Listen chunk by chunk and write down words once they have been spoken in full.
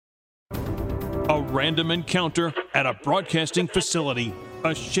random encounter at a broadcasting facility,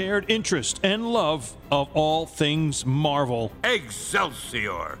 a shared interest and love of all things Marvel,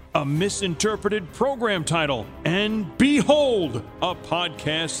 Excelsior! a misinterpreted program title, and behold, a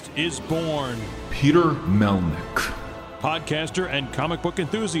podcast is born. Peter Melnick. Podcaster and comic book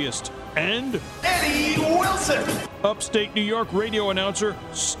enthusiast, and Eddie Wilson! upstate New York radio announcer,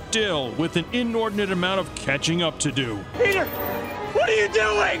 still with an inordinate amount of catching up to do. Peter, what are you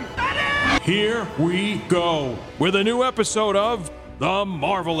doing? Eddie! Here we go with a new episode of The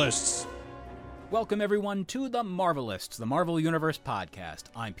Marvelists. Welcome, everyone, to The Marvelists, the Marvel Universe podcast.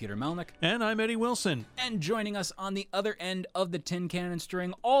 I'm Peter Melnick. And I'm Eddie Wilson. And joining us on the other end of the tin cannon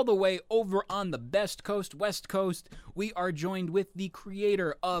string, all the way over on the best coast, West Coast, we are joined with the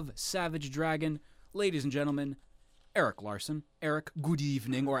creator of Savage Dragon, ladies and gentlemen, Erik Larsen. Erik, good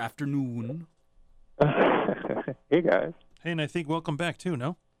evening or afternoon. Hey, guys. Hey, and I think welcome back, too,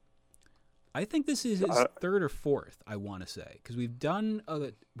 no? I think this is his third or fourth, I want to say, because we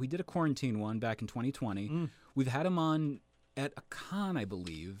did a quarantine one back in 2020. We've had him on at a con, I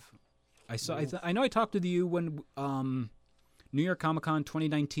believe. I know I talked with you when New York Comic Con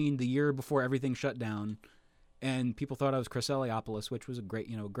 2019, the year before everything shut down, and people thought I was Chris Eliopoulos, which was a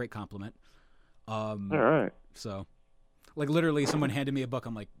great compliment. All right. So, like, literally, someone handed me a book.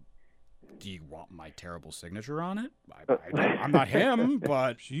 I'm like, do you want my terrible signature on it? I'm not him,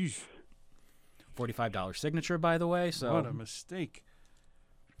 but Sheesh. $45 signature, by the way. So What a mistake.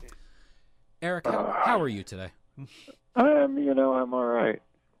 Erik, how are you today? I'm all right.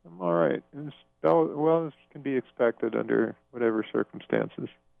 I'm all right. It's well as can be expected under whatever circumstances.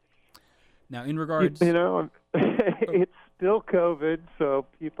 Now, in regards, it's still COVID, so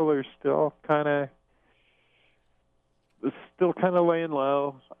people are still kind of laying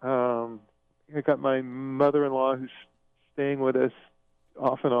low. I got my mother-in-law who's staying with us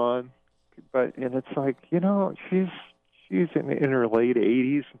off and on. And it's like, she's in her late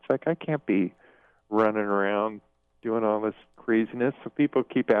 80s. It's like, I can't be running around doing all this craziness. So people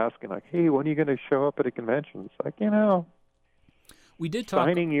keep asking, like, hey, when are you going to show up at a convention? It's like, we did talk.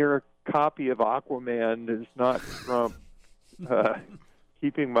 signing your copy of Aquaman is not from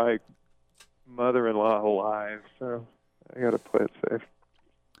keeping my mother-in-law alive. So I got to play it safe.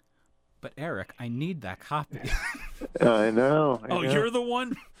 But Erik, I need that copy. I know. You're the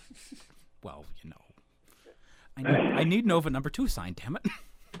one? Well, I need Nova #2 signed, damn it.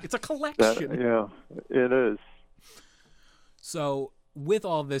 It's a collection. It is. So with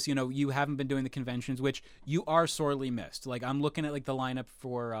all this, you haven't been doing the conventions, which you are sorely missed. Like, I'm looking at, like, the lineup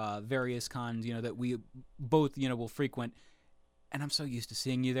for various cons, that we both, will frequent, and I'm so used to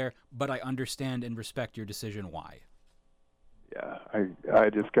seeing you there, but I understand and respect your decision why. Yeah,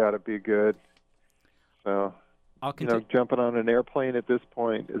 I just got to be good. So, I'll continue. Jumping on an airplane at this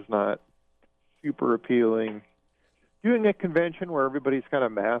point is not super appealing. Doing a convention where everybody's got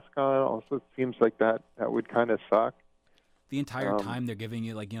a mask on also seems like that would kind of suck. The entire time they're giving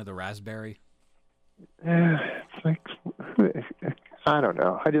you, like, the raspberry. It's like, I don't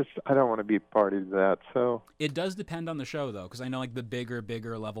know. I don't want to be part of that. So it does depend on the show, though, because I know, like, the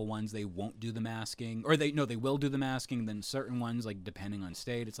bigger level ones, they won't do the masking, or they will do the masking. Then certain ones, like, depending on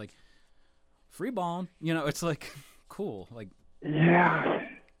state, it's like free balling. It's like cool. Like, yeah.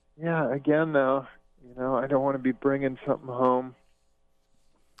 Again, though, I don't want to be bringing something home.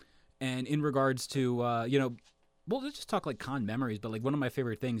 And in regards to well, let's just talk, like, con memories, but, like, one of my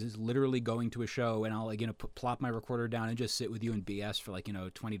favorite things is literally going to a show and I'll, like, plop my recorder down and just sit with you and BS for, like,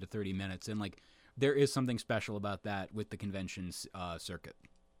 20 to 30 minutes. And, like, there is something special about that with the conventions circuit.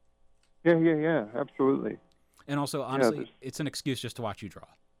 Yeah, absolutely. And also, honestly, it's an excuse just to watch you draw.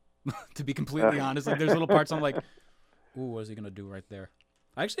 To be completely honest, like, there's little parts I'm like, ooh, what is he going to do right there?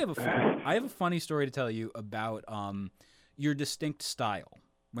 I actually have a funny story to tell you about your distinct style.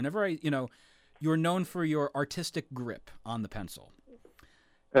 Whenever you're known for your artistic grip on the pencil.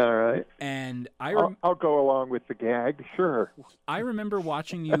 All right. And I'll go along with the gag, sure. I remember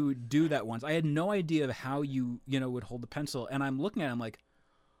watching you do that once. I had no idea of how you would hold the pencil, and I'm looking at it, I'm like,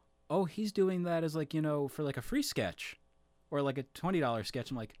 oh, he's doing that as, like, for, like, a free sketch or, like, a $20 sketch.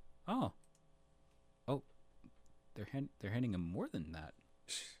 I'm like, oh, they're handing him more than that.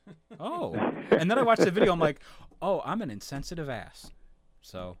 Oh. And then I watched the video, I'm like, oh, I'm an insensitive ass.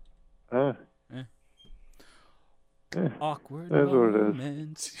 So awkward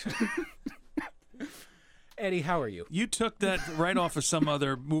moments. Eddie, how are you? You took that right off of some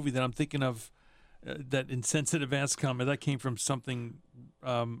other movie that I'm thinking of, that insensitive ass comment. That came from something,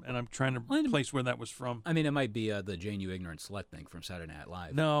 and I'm trying to place where that was from. I mean, it might be the Jane, You Ignorant Slut thing from Saturday Night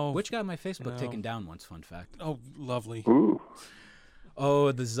Live. No. Which got my Facebook taken down once, fun fact. Oh, lovely. Ooh.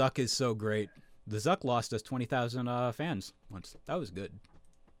 Oh, the Zuck is so great. The Zuck lost us 20,000 fans once. That was good.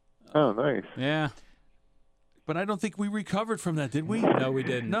 Oh, nice. Yeah. But I don't think we recovered from that, did we? No, we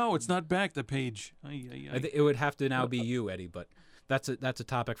didn't. No, it's not back, the page. It would have to now be you, Eddie, but that's a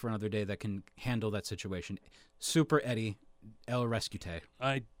topic for another day that can handle that situation. Super Eddie, El Rescute.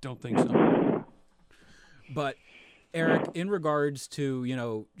 I don't think so. But Eric, in regards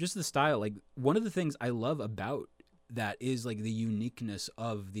to, just the style, like one of the things I love about that is like the uniqueness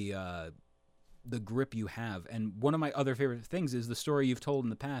of the grip you have. And one of my other favorite things is the story you've told in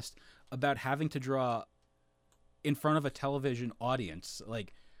the past about having to draw in front of a television audience.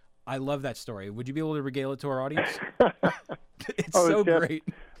 Like, I love that story. Would you be able to regale it to our audience? It's so great.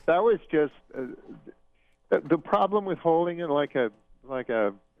 That was just the problem with holding it like a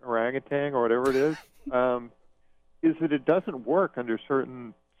orangutan or whatever it is that it doesn't work under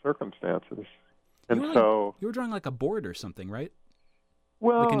certain circumstances. And you were drawing like a board or something, right?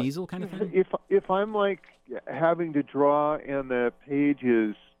 Well, like an easel kind of thing? If I'm like having to draw and the page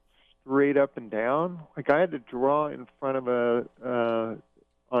is straight up and down, like I had to draw in front of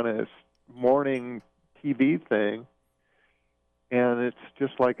on a morning TV thing, and it's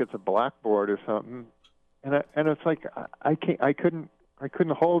just like it's a blackboard or something, and it's like I couldn't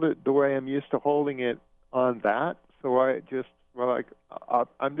hold it the way I'm used to holding it on that, so I'm just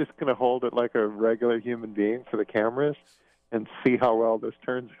going to hold it like a regular human being for the cameras and see how well this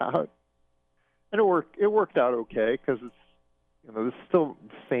turns out. And it worked out okay because it's, there's still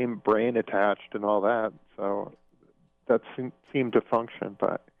the same brain attached and all that, so that seemed to function.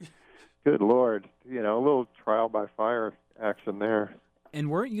 But good Lord, a little trial by fire action there. And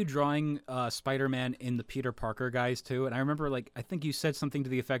weren't you drawing Spider-Man in the Peter Parker guys too? And I remember, I think you said something to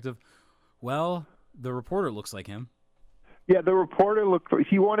the effect of, well, the reporter looks like him. Yeah, the reporter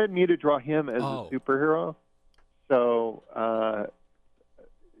he wanted me to draw him as a superhero. So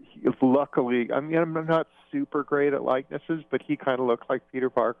luckily, I'm not super great at likenesses, but he kind of looked like Peter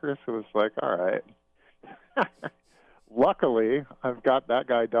Parker, so it was like, all right. Luckily, I've got that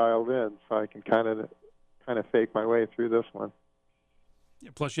guy dialed in, so I can kind of fake my way through this one.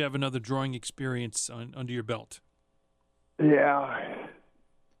 Yeah, plus, you have another drawing experience under your belt. Yeah.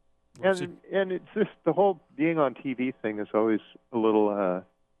 And it's just the whole being on TV thing is always a little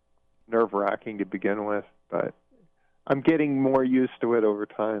nerve-wracking to begin with, but I'm getting more used to it over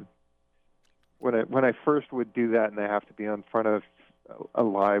time. When I first would do that and I have to be in front of a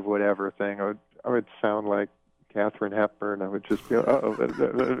live whatever thing, I would sound like Katharine Hepburn. I would just be,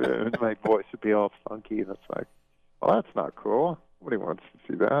 and my voice would be all funky, and it's like, well, that's not cool. Nobody wants to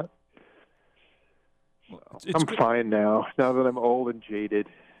see that. So, I'm fine now that I'm old and jaded.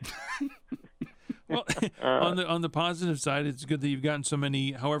 Well, on the positive side, it's good that you've gotten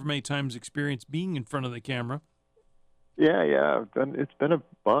however many times experience being in front of the camera. Yeah. It's been a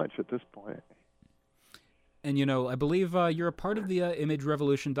bunch at this point. And, I believe you're a part of the Image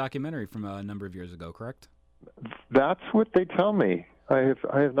Revolution documentary from a number of years ago, correct? That's what they tell me. I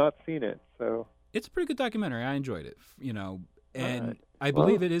have not seen it, so. It's a pretty good documentary. I enjoyed it, and right. I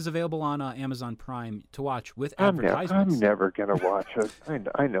believe it is available on Amazon Prime to watch with advertisements. I'm never going to watch it.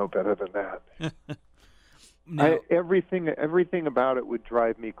 I know better than that. Now, everything about it would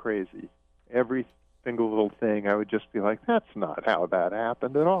drive me crazy. Every single little thing, I would just be like, that's not how that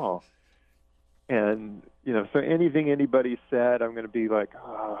happened at all. And, so anything anybody said, I'm going to be like,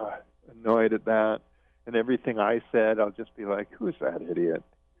 annoyed at that. And everything I said, I'll just be like, who's that idiot?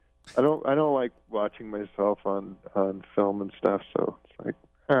 I don't like watching myself on film and stuff, so it's like,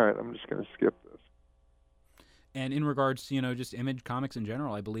 all right, I'm just going to skip this. And in regards to, just Image Comics in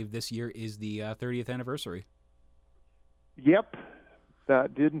general, I believe this year is the 30th anniversary. Yep.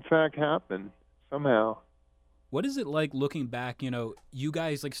 That did in fact happen somehow. What is it like looking back, you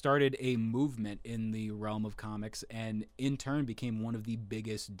guys started a movement in the realm of comics and in turn became one of the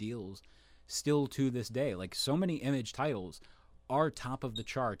biggest deals still to this day. Like, so many Image titles are top of the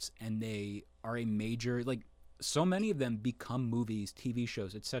charts, and they are a major, so many of them become movies, TV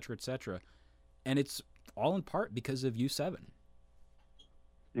shows, etc., and it's all in part because of U7.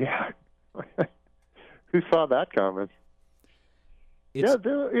 Yeah. Who saw that coming? It's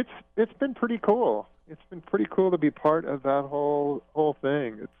been pretty cool. It's been pretty cool to be part of that whole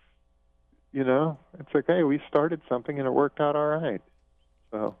thing. It's it's like, hey, we started something and it worked out all right.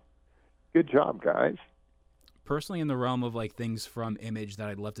 So, good job, guys. Personally, in the realm of things from Image that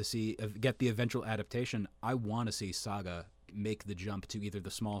I'd love to see get the eventual adaptation, I want to see Saga make the jump to either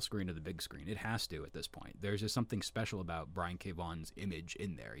the small screen or the big screen. It has to at this point. There's just something special about Brian K. Vaughan's Image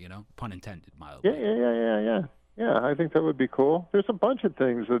in there, pun intended, mildly. Yeah, I think that would be cool. There's a bunch of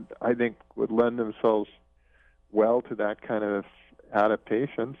things that I think would lend themselves well to that kind of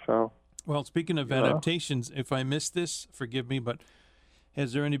adaptation. So Well, speaking of adaptations, if I missed this, forgive me, but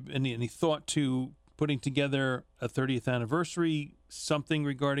has there any thought to putting together a 30th anniversary, something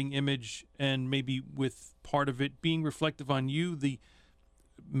regarding Image, and maybe with part of it being reflective on you, the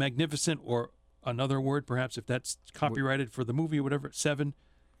magnificent, or another word perhaps, if that's copyrighted for the movie or whatever, Seven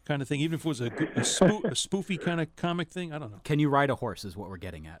kind of thing, even if it was a spoofy kind of comic thing? I don't know. Can you ride a horse is what we're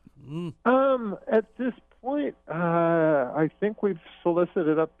getting at. At this point, I think we've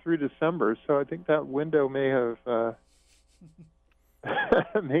solicited up through December, so I think that window may have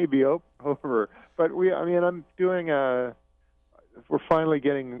maybe over. But I'm doing we're finally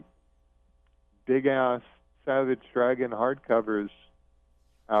getting big ass Savage Dragon hardcovers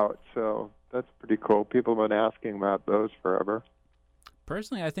out, so that's pretty cool. People have been asking about those forever.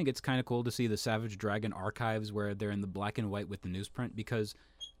 Personally, I think it's kind of cool to see the Savage Dragon archives where they're in the black and white with the newsprint, because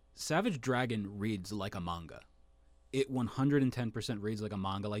Savage Dragon reads like a manga. It 110% reads like a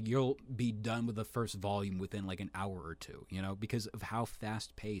manga. Like, you'll be done with the first volume within like an hour or two, because of how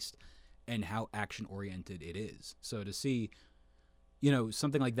fast-paced and how action-oriented it is. So to see,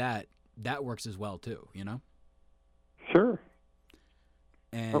 something like that works as well too, Sure.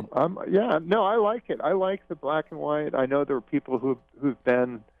 And I like it. I like the black and white. I know there are people who've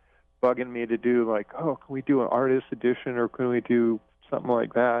been bugging me to do like, can we do an artist edition, or can we do something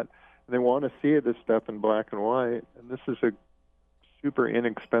like that? And they want to see this stuff in black and white. And this is a super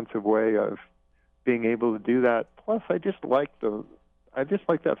inexpensive way of being able to do that. Plus, I just like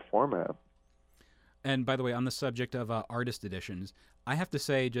that format. And by the way, on the subject of artist editions, I have to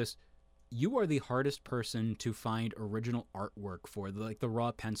say, you are the hardest person to find original artwork for, the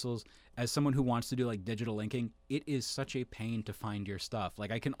raw pencils. As someone who wants to do like digital inking, it is such a pain to find your stuff.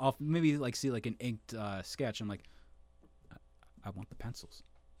 Like, I can maybe like see like an inked sketch. I'm like, I want the pencils.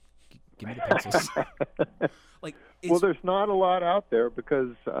 Give me the pencils. Well, there's not a lot out there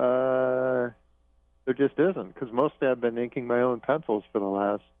because there just isn't. Because mostly I've been inking my own pencils for the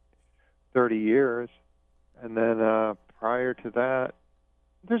last 30 years, and then prior to that,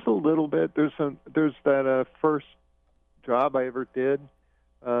 there's a little bit. There's that first job I ever did,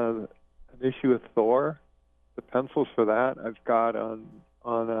 an issue of Thor. The pencils for that I've got on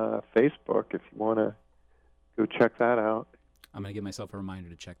Facebook. If you want to go check that out. I'm gonna give myself a reminder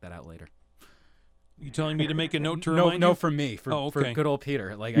to check that out later. You telling me to make a note to remind you? No, for me, for good old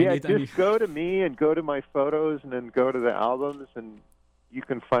Peter. Like, go to me and go to my photos, and then go to the albums, and you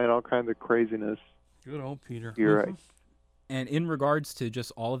can find all kinds of craziness. Good old Peter. You're right. And in regards to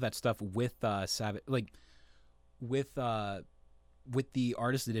just all of that stuff with Savage, with the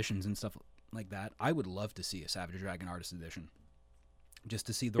artist editions and stuff like that, I would love to see a Savage Dragon artist edition, just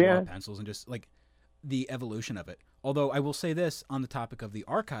to see the raw pencils and just like the evolution of it. Although I will say this on the topic of the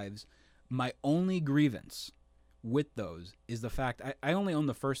archives, my only grievance with those is the fact I only own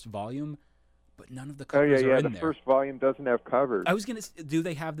the first volume, but none of the covers are in there. The first volume doesn't have covers. I was gonna. Do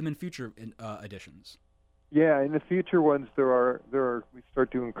they have them in future editions? Yeah, in the future ones there are. We start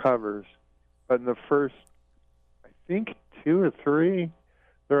doing covers, but in the first, I think 2 or 3,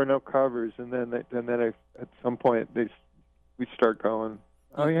 there are no covers, and then at some point we start going,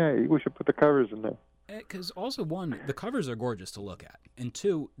 we should put the covers in there. Because also, 1, the covers are gorgeous to look at, and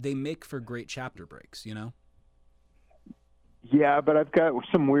 2, they make for great chapter breaks. Yeah, but I've got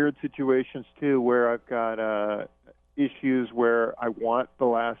some weird situations too, where I've got issues where I want the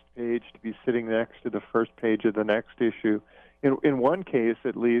last page to be sitting next to the first page of the next issue. In one case,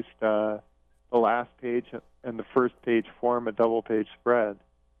 at least, the last page and the first page form a double-page spread.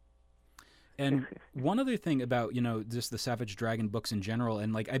 And one other thing about, just the Savage Dragon books in general,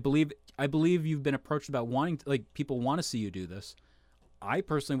 and like I believe you've been approached about wanting to, like, people want to see you do this. I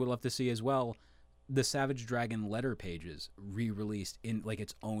personally would love to see as well the Savage Dragon letter pages re-released in like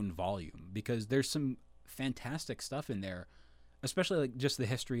its own volume, because there's some fantastic stuff in there, especially like just the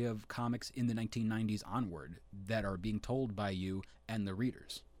history of comics in the 1990s onward that are being told by you and the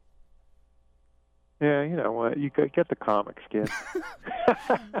readers. Yeah, you know what? You get the comics, kid.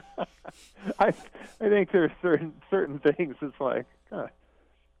 I think there are certain things. It's like,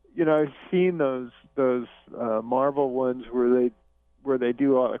 I've seen those Marvel ones where they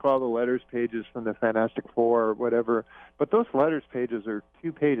do all the letters pages from the Fantastic Four or whatever, but those letters pages are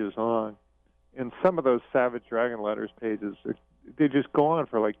 2 pages long. And some of those Savage Dragon letters pages, they just go on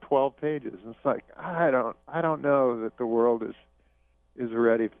for like 12 pages. And it's like, I don't know that the world is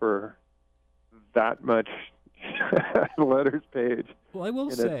ready for that much letters page. Well, I will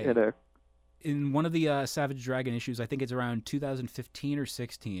say, in one of the Savage Dragon issues, I think it's around 2015 or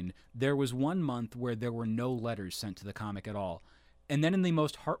 16, there was one month where there were no letters sent to the comic at all. And then in the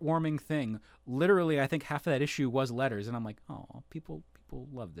most heartwarming thing, literally, I think half of that issue was letters. And I'm like, oh, people people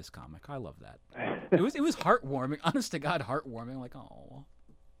love this comic. I love that. It was heartwarming. Honest to God, heartwarming. Like, oh,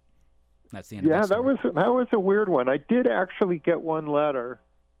 that's the end. Yeah, of that story. that was a weird one. I did actually get one letter,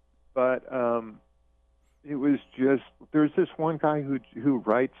 but it was just there's this one guy who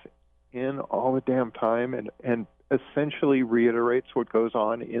writes in all the damn time and essentially reiterates what goes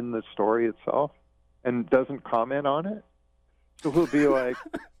on in the story itself and doesn't comment on it. So he'll be like,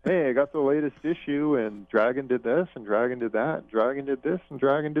 hey, I got the latest issue, and Dragon did this, and Dragon did that, and Dragon did this, and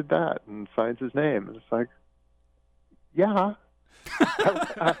Dragon did that, and signs his name. And it's like, yeah.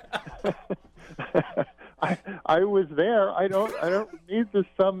 I was there. I don't need this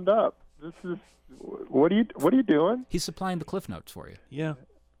summed up. This is what are you doing? He's supplying the cliff notes for you. Yeah.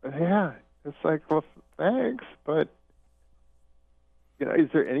 Yeah. It's like, well, thanks, but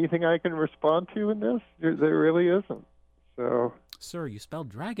is there anything I can respond to in this? There really isn't. So, sir, you spelled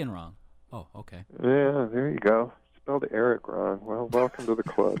dragon wrong. Oh, okay. Yeah, there you go. Spelled Erik wrong. Well, welcome to the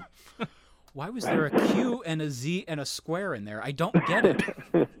club. Why was there a Q and a Z and a square in there? I don't get it.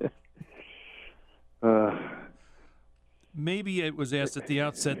 Maybe it was asked at the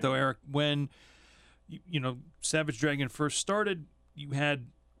outset, though, Erik, when Savage Dragon first started, you had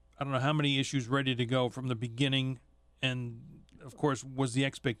I don't know how many issues ready to go from the beginning, and of course, was the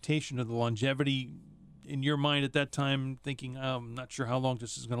expectation of the longevity in your mind at that time, thinking, I'm not sure how long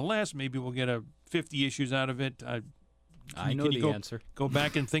this is going to last. Maybe we'll get 50 issues out of it. I know the answer. Go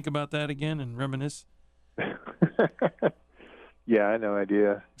back and think about that again and reminisce. Yeah, I no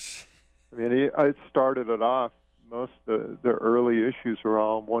idea. I mean, I started it off. Most of the early issues were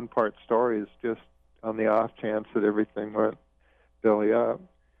all one-part stories, just on the off chance that everything went belly up.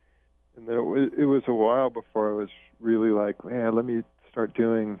 And then it was a while before I was really like, man, let me start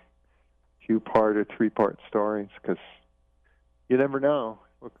doing 2-part or 3-part stories, because you never know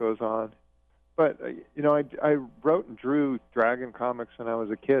what goes on. But I wrote and drew Dragon comics when I was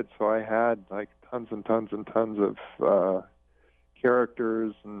a kid, so I had like tons and tons and tons of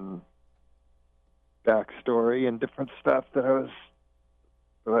characters and backstory and different stuff that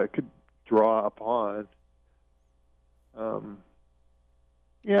I could draw upon.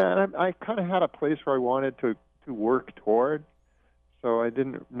 Yeah, and I kind of had a place where I wanted to work toward, so I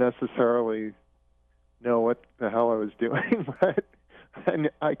didn't necessarily know what the hell I was doing, but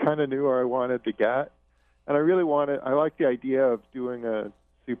I kind of knew where I wanted to get. And I like the idea of doing a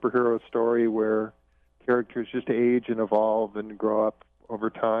superhero story where characters just age and evolve and grow up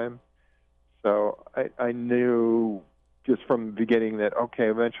over time. So I knew just from the beginning that, okay,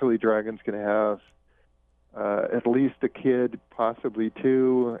 eventually Dragon's going to have at least a kid, possibly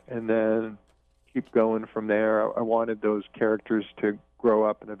 2, and then keep going from there. I wanted those characters to grow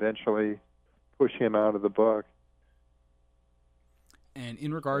up and eventually push him out of the book. And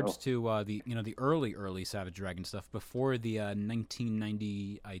in regards to the early Savage Dragon stuff before the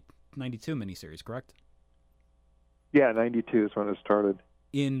 1992 miniseries, correct? Yeah, 92 is when it started.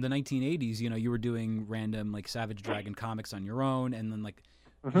 In the 1980s, you were doing random like Savage Dragon comics on your own, and then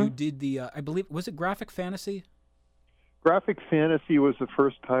you did the I believe, was it Graphic Fantasy? Graphic Fantasy was the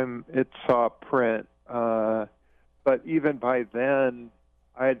first time it saw print, but even by then,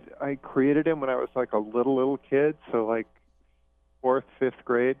 I created him when I was like a little kid, so like 4th, 5th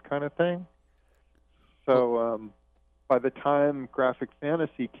grade kind of thing. So by the time Graphic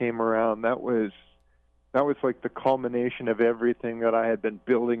Fantasy came around, that was like the culmination of everything that I had been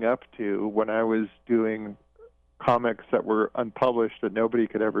building up to when I was doing comics that were unpublished that nobody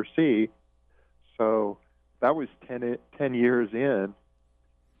could ever see. So that was 10 years in.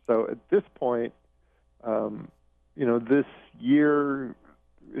 So at this point, this year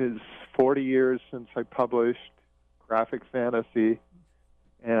is 40 years since I published Graphic Fantasy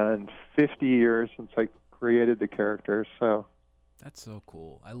and 50 years since I created the characters. So that's so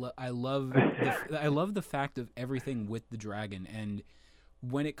cool. I love the fact of everything with the dragon. And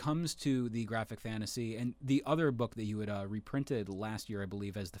when it comes to the Graphic Fantasy and the other book that you had reprinted last year, I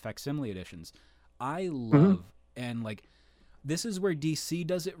believe, as the facsimile editions, I love and like this is where DC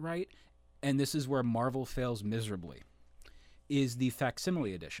does it right, and this is where Marvel fails miserably. Is the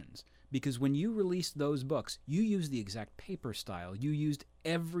facsimile editions. Because when you released those books, you used the exact paper style. You used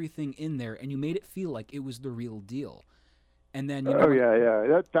everything in there, and you made it feel like it was the real deal. And then,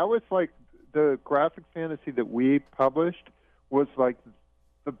 yeah. That was like the Graphic Fantasy that we published was like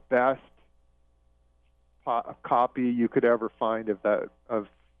the best copy you could ever find of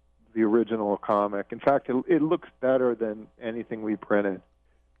the original comic. In fact, it looks better than anything we printed.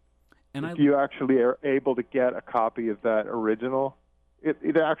 And if you actually are able to get a copy of that original,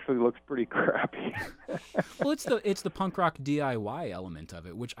 it actually looks pretty crappy. Well, it's the punk rock DIY element of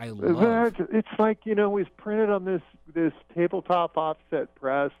it, which I love. It's like, it was printed on this tabletop offset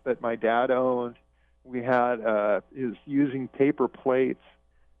press that my dad owned. We had is using paper plates,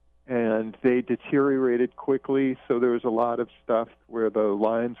 and they deteriorated quickly, so there was a lot of stuff where the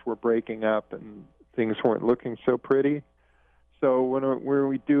lines were breaking up and things weren't looking so pretty. So when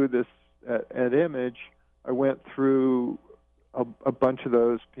we do this at Image, I went through a bunch of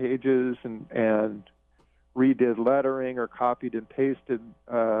those pages and redid lettering or copied and pasted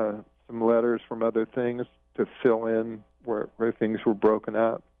some letters from other things to fill in where things were broken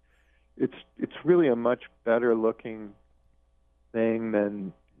up. It's really a much better looking thing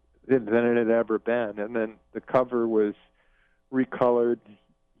than it had ever been. And then the cover was recolored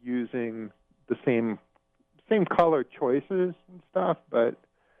using the same color choices and stuff, but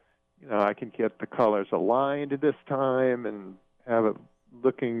I can get the colors aligned this time and have it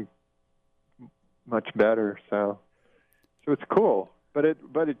looking much better. So it's cool, but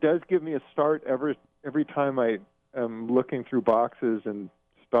it does give me a start every time I am looking through boxes and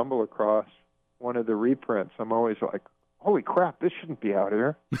stumble across one of the reprints. I'm always like, holy crap, this shouldn't be out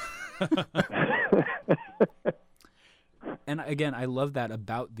here. And again, I love that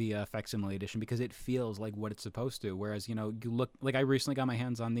about the facsimile edition because it feels like what it's supposed to. Whereas, you look like I recently got my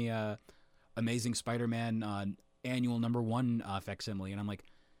hands on the Amazing Spider-Man annual #1 facsimile, and I'm like,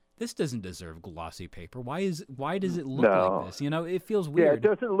 this doesn't deserve glossy paper. Why does it look like this? It feels weird. Yeah, it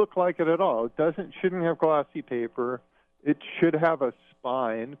doesn't look like it at all. Shouldn't have glossy paper. It should have a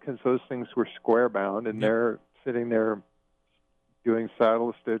spine because those things were square bound, and they're sitting there doing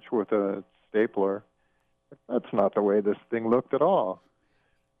saddle stitch with a stapler. That's not the way this thing looked at all.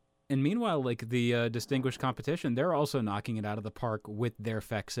 And meanwhile, like the Distinguished Competition, they're also knocking it out of the park with their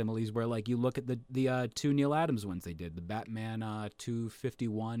facsimiles. Where like you look at the two Neil Adams ones they did, the Batman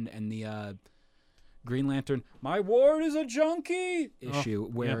 251 and the Green Lantern My Ward is a Junkie issue,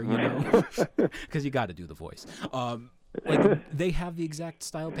 where because you got to do the voice. Like they have the exact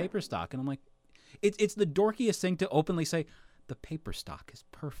style paper stock, and I'm like, it's the dorkiest thing to openly say. The paper stock is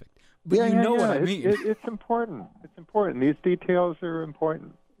perfect, but what I mean. It's important. It's important. These details are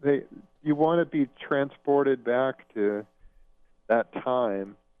important. You want to be transported back to that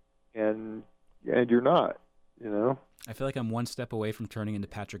time, and you're not. I feel like I'm one step away from turning into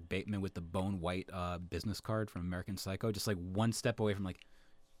Patrick Bateman with the bone white business card from American Psycho. Just like one step away from like,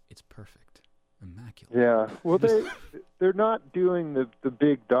 it's perfect, immaculate. Yeah. Well, they're not doing the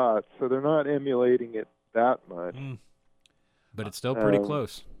big dots, so they're not emulating it that much. But it's still pretty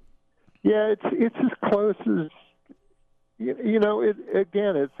close. Yeah, it's as close as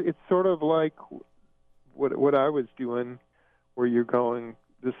it's sort of like what I was doing, where you're going,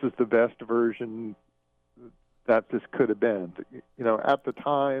 this is the best version that this could have been. At the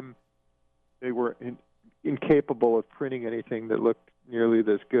time, they were incapable of printing anything that looked nearly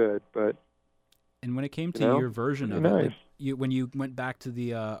this good. But and when it came to your version of it, like, when you went back to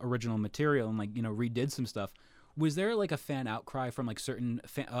the original material and redid some stuff. Was there like a fan outcry from like certain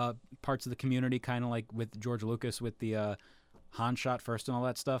parts of the community, kind of like with George Lucas with the Han shot first and all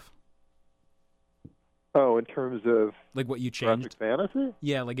that stuff? Oh, in terms of like what you changed? Fantasy?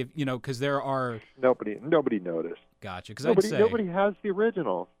 Yeah, like if because there are nobody noticed. Gotcha. Because nobody has the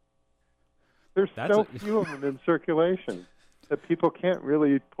original. There's so few of them in circulation that people can't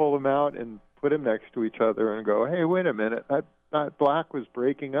really pull them out and put them next to each other and go, "Hey, wait a minute, that black was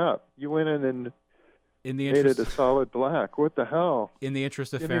breaking up. You went in and." Made it a solid black. What the hell? In the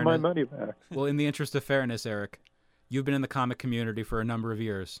interest of Give fairness, me my money back. Well, in the interest of fairness, Eric, you've been in the comic community for a number of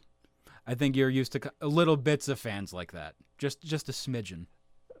years. I think you're used to little bits of fans like that, just a smidgen.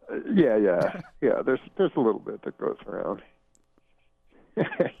 Yeah. There's a little bit that goes around.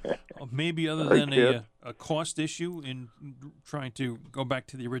 Maybe other than a cost issue in trying to go back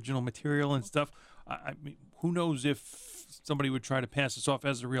to the original material and stuff. I mean, who knows if somebody would try to pass this off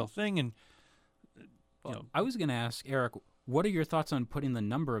as a real thing and. I was going to ask Eric, what are your thoughts on putting the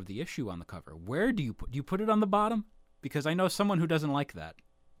number of the issue on the cover? Where do you put it on the bottom? Because I know someone who doesn't like that.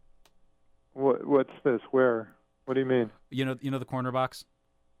 What's this? Where? What do you mean? The corner box.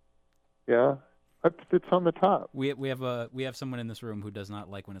 Yeah, it's on the top. We have someone in this room who does not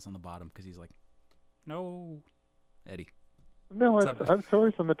like when it's on the bottom because he's like, no, Eddie. No, I'm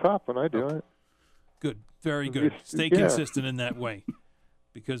always on the top when I do it. Good, very good. Stay consistent in that way.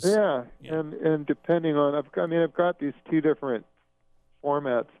 Because and depending on I've got these two different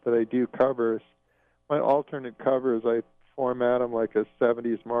formats that I do covers. My alternate covers I format them like a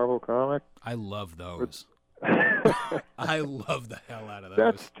 70s Marvel comic. I love those. I love the hell out of those.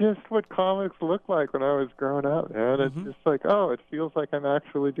 That's just what comics looked like when I was growing up, man. It's just like, oh, it feels like I'm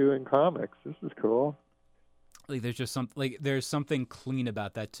actually doing comics. This is cool. Like there's just there's something clean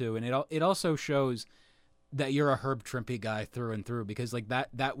about that too, and it also shows that you're a Herb Trimpe guy through and through, because like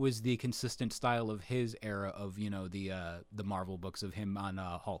that was the consistent style of his era of, you know, the Marvel books of him on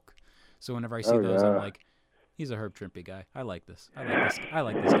Hulk. So whenever I see those, I'm like, he's a Herb Trimpe guy. I like this. I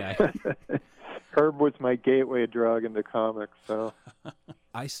like this guy. Herb was my gateway drug into comics, so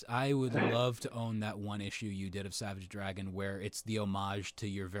I would love to own that one issue you did of Savage Dragon where it's the homage to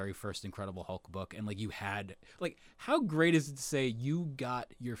your very first Incredible Hulk book, and like you had, like, how great is it to say you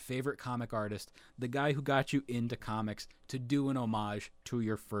got your favorite comic artist, the guy who got you into comics, to do an homage to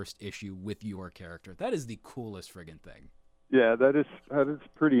your first issue with your character? That is the coolest friggin' thing. Yeah, that is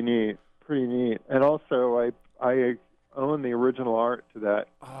pretty neat. Pretty neat. And also I own the original art to that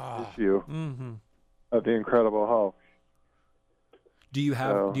issue of the Incredible Hulk. Do you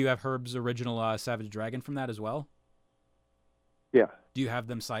have Herb's original Savage Dragon from that as well? Yeah. Do you have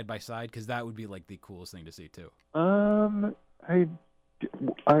them side by side? Because that would be like the coolest thing to see too. Well,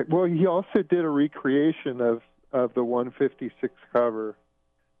 he also did a recreation of the 156 cover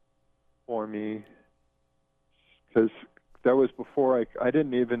for me, because that was before I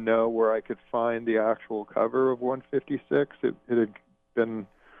didn't even know where I could find the actual cover of 156. It had been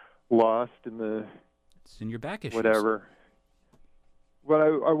lost in the... It's in your back issues. Whatever.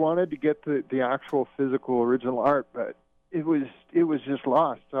 Well, I wanted to get the actual physical original art, but it was just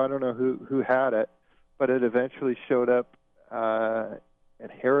lost. So I don't know who had it, but it eventually showed up at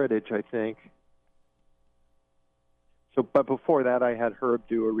Heritage, I think. So, but before that, I had Herb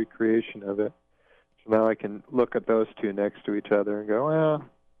do a recreation of it. So now I can look at those two next to each other and go, well,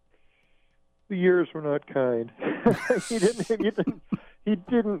 the years were not kind. He didn't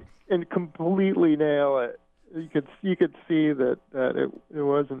and completely nail it. You could see that it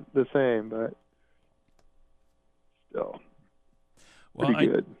wasn't the same, but still. Well, I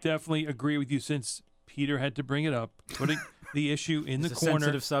good. definitely agree with you, since Peter had to bring it up. Putting the issue in the It's corner, a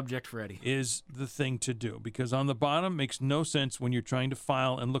sensitive subject, Freddie, is the thing to do, because on the bottom makes no sense when you're trying to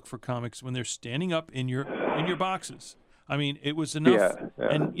file and look for comics when they're standing up in your boxes. I mean, it was enough,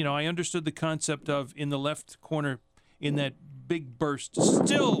 and you know, I understood the concept of in the left corner in that big burst,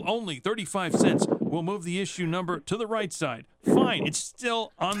 still only 35 cents. We'll move the issue number to the right side. Fine, it's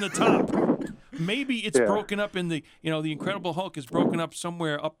still on the top. Maybe it's broken up in the, you know, the Incredible Hulk is broken up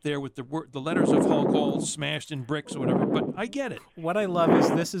somewhere up there with the letters of Hulk all smashed in bricks or whatever, but I get it. What I love is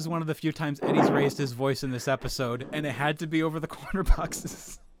this is one of the few times Eddie's raised his voice in this episode, and it had to be over the corner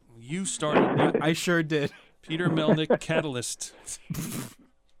boxes. You started. I sure did. Peter Melnick, Catalyst.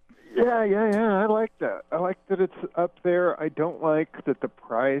 Yeah. I like that. I like that it's up there. I don't like that the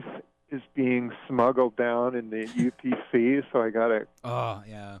price is being smuggled down in the UPC, so I got to... Oh,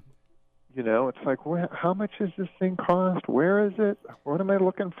 yeah. You know, it's like, how much does this thing cost? Where is it? What am I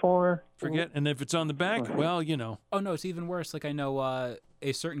looking for? Forget. And if it's on the back, well, you know. Oh, no, it's even worse. Like, I know a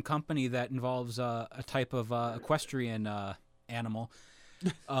certain company that involves a type of equestrian animal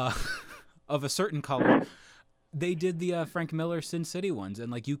of a certain color. They did the Frank Miller Sin City ones,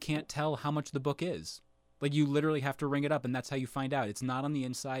 and, like, you can't tell how much the book is. Like, you literally have to ring it up, and that's how you find out. It's not on the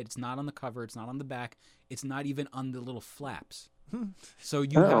inside. It's not on the cover. It's not on the back. It's not even on the little flaps. So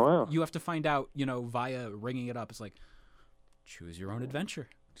you have to find out, you know, via ringing it up. It's like, choose your own adventure.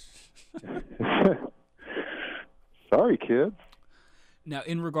 Sorry, kids. Now,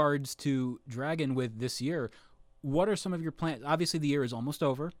 in regards to Dragon with this year, what are some of your plans? Obviously, the year is almost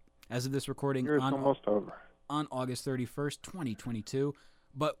over. As of this recording, almost over on August 31st, 2022.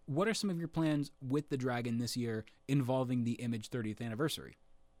 But what are some of your plans with the Dragon this year involving the Image 30th anniversary?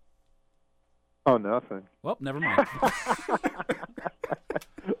 Oh, nothing. Well, never mind.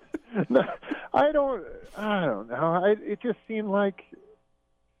 No, I don't know. It just seemed like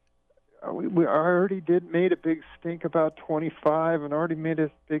we already made a big stink about 25 and already made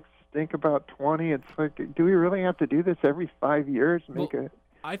a big stink about 20. It's like, do we really have to do this every 5 years?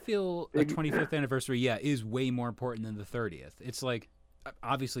 I feel the 25th anniversary, is way more important than the 30th. It's like,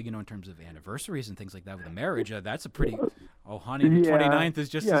 obviously, you know, in terms of anniversaries and things like that with a marriage, that's a pretty... Oh, honey, the 29th is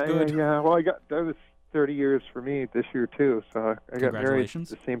just as good. Yeah. Well, that was 30 years for me this year, too. So I got married at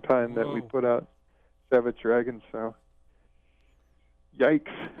the same time that we put out Savage Dragon, so...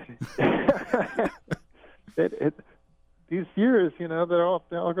 Yikes. These years, you know,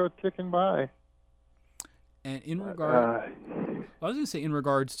 they all go ticking by. And in regard... I was going to say, in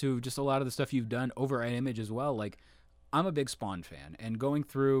regards to just a lot of the stuff you've done over at Image as well, like... I'm a big Spawn fan, and going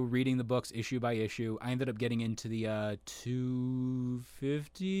through reading the books issue by issue, I ended up getting into the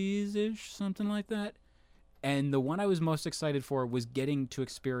 250s-ish, something like that. And the one I was most excited for was getting to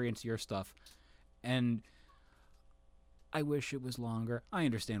experience your stuff. And I wish it was longer. I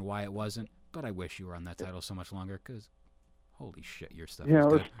understand why it wasn't, but I wish you were on that title so much longer because holy shit, your stuff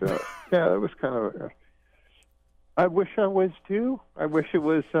is good. Yeah, it was kind of. I wish I was too. I wish it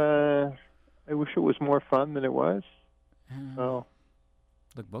was more fun than it was. So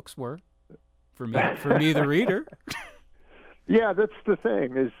the books were for me, the reader. Yeah, that's the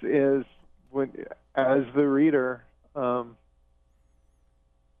thing. Is when as the reader.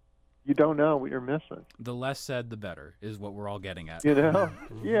 You don't know what you're missing. The less said, the better, is what we're all getting at. Yeah,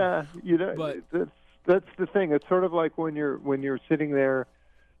 But that's the thing. It's sort of like when you're sitting there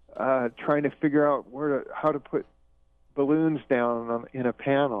trying to figure out how to put balloons down in a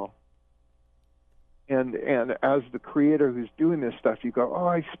panel. And as the creator who's doing this stuff, you go, "Oh,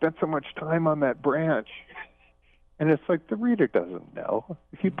 I spent so much time on that branch," and it's like the reader doesn't know.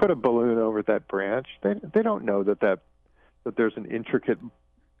 If you put a balloon over that branch, they don't know that there's an intricate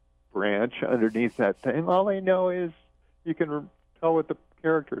branch underneath that thing. All they know is you can tell what the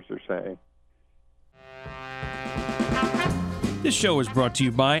characters are saying. This show is brought to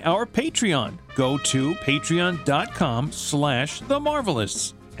you by our Patreon. Go to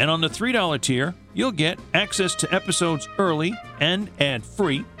patreon.com/themarvelists. And on the $3 tier, you'll get access to episodes early and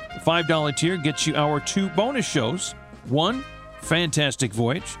ad-free. The $5 tier gets you our 2 bonus shows. One, Fantastic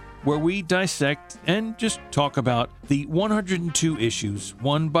Voyage, where we dissect and just talk about the 102 issues,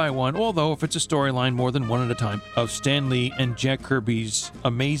 one by one, although if it's a storyline, more than one at a time, of Stan Lee and Jack Kirby's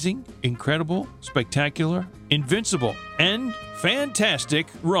amazing, incredible, spectacular, invincible, and fantastic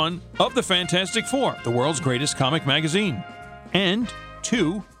run of the Fantastic Four, the world's greatest comic magazine. And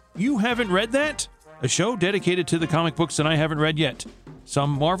 2, You Haven't Read That? A show dedicated to the comic books that I haven't read yet. Some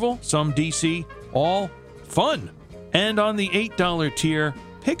Marvel, some DC, all fun. And on the $8 tier,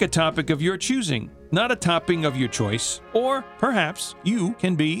 pick a topic of your choosing, not a topping of your choice. Or perhaps you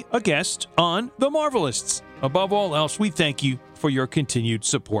can be a guest on The Marvelists. Above all else, we thank you for your continued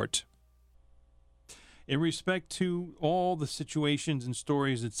support. In respect to all the situations and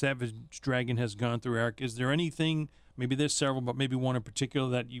stories that Savage Dragon has gone through, Eric, is there anything, maybe there's several, but maybe one in particular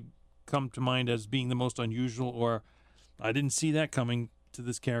that you come to mind as being the most unusual, or I didn't see that coming to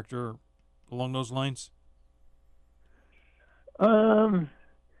this character along those lines? I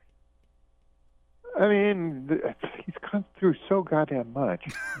mean, he's gone through so goddamn much.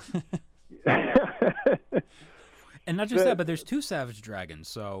 And not just that, but there's 2 Savage Dragons,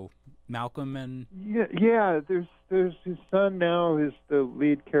 so Malcolm and... Yeah, there's his son now who's the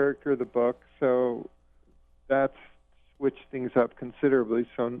lead character of the book, so that's switched things up considerably.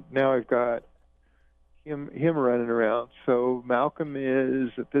 So now I've got him running around. So Malcolm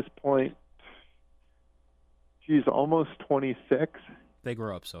is, at this point, she's almost 26. They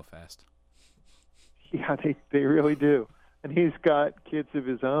grow up so fast. Yeah, they really do. And he's got kids of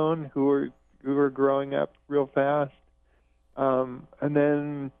his own who are growing up real fast. And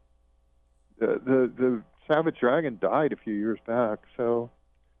then the Savage Dragon died a few years back. So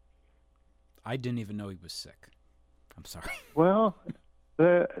I didn't even know he was sick. I'm sorry. Well,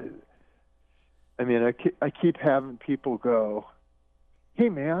 I keep having people go, "Hey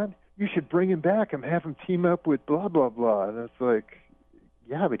man, you should bring him back and have him team up with blah blah blah," and it's like,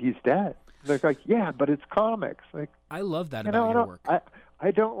 yeah, but he's dead. They're like, yeah, but it's comics. Like, I love that about your work.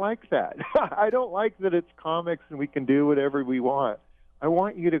 I don't like that. I don't like that it's comics and we can do whatever we want. I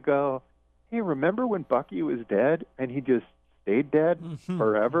want you to go, hey, remember when Bucky was dead and he just stayed dead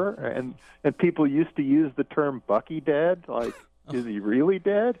forever? And people used to use the term Bucky dead. Like, is he really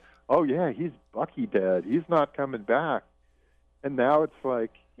dead? Oh, yeah, he's Bucky dead. He's not coming back. And now it's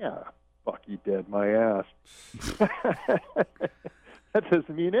like, yeah, Bucky dead, my ass. That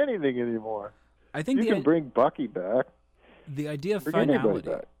doesn't mean anything anymore. I think you can bring Bucky back. The idea of finality.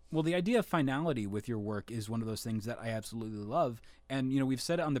 Well, the idea of finality with your work is one of those things that I absolutely love. And, we've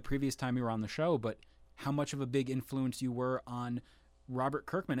said it on the previous time you were on the show, but how much of a big influence you were on Robert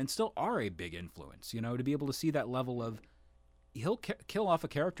Kirkman, and still are a big influence, to be able to see that level of, he'll kill off a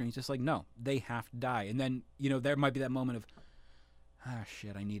character and he's just like, no, they have to die. And then, there might be that moment of,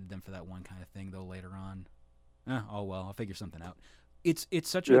 shit, I needed them for that one kind of thing, though, later on. Oh, well, I'll figure something out. It's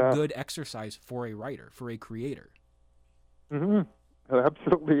such a good exercise for a writer, for a creator. Mm-hmm. It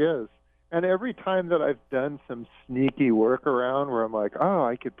absolutely is. And every time that I've done some sneaky workaround where I'm like, oh,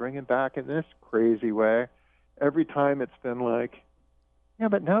 I could bring him back in this crazy way, every time it's been like, yeah,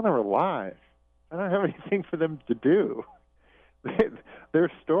 but now they're alive. I don't have anything for them to do. Their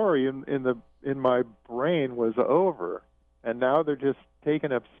story in my brain was over, and now they're just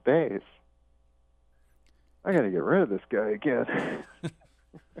taking up space. I got to get rid of this guy again.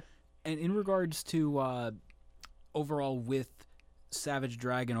 And in regards to overall with Savage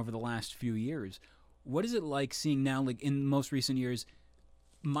Dragon over the last few years. What is it like seeing now, like in most recent years,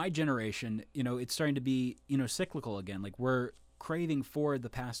 my generation, it's starting to be, cyclical again. Like we're craving for the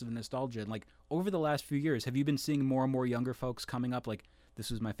past of nostalgia. And like over the last few years, have you been seeing more and more younger folks coming up? Like,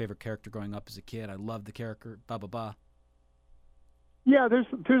 this was my favorite character growing up as a kid. I love the character, blah, blah, blah. Yeah, there's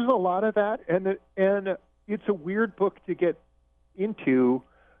a lot of that. And it's a weird book to get into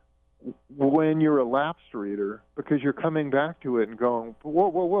when you're a lapsed reader, because you're coming back to it and going,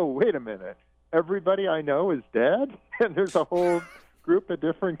 whoa, wait a minute. Everybody I know is dead? And there's a whole group of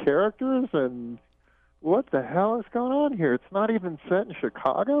different characters? And what the hell is going on here? It's not even set in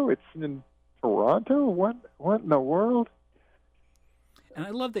Chicago. It's in Toronto? What in the world? And I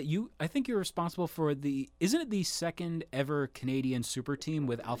love that I think you're responsible for isn't it the second ever Canadian super team,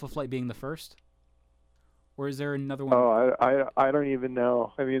 with Alpha Flight being the first? Or is there another one? Oh, I don't even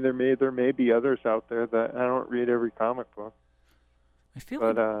know. I mean, there may be others out there that I don't read every comic book. I feel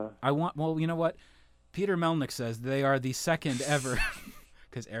like well, you know what? Peter Melnick says they are the second ever,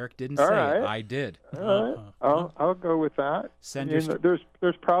 because Erik didn't say it. I did. All right. I'll go with that.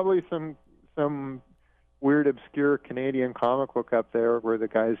 There's probably some weird, obscure Canadian comic book up there where the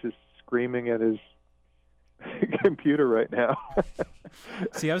guy's just screaming at his computer right now.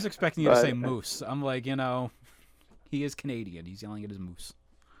 See, I was expecting you to say moose. I'm like, he is Canadian. He's yelling at his moose.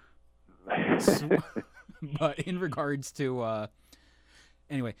 But in regards to,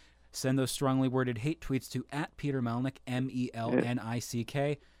 anyway, send those strongly worded hate tweets to @PeterMelnick,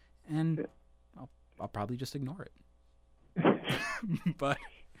 MELNICK, and I'll probably just ignore it. But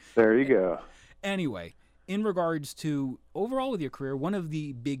there you go. Anyway, in regards to overall with your career, one of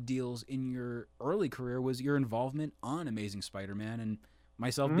the big deals in your early career was your involvement on Amazing Spider-Man, and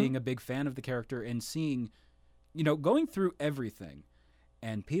myself being a big fan of the character and seeing, going through everything.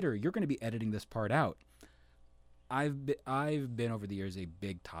 And Peter, you're going to be editing this part out. I've been over the years a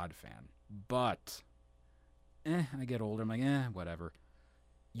big Todd fan, but I get older. I'm like, whatever.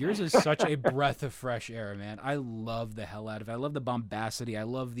 Yours is such a breath of fresh air, man. I love the hell out of it. I love the bombacity. I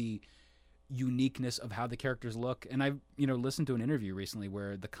love the uniqueness of how the characters look. And I've, listened to an interview recently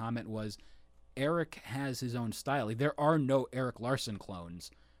where the comment was, Erik has his own style. Like, there are no Erik Larsen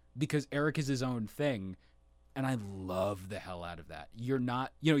clones because Erik is his own thing. And I love the hell out of that. You're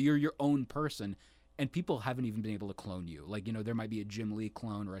not, you're your own person, and people haven't even been able to clone you. Like, there might be a Jim Lee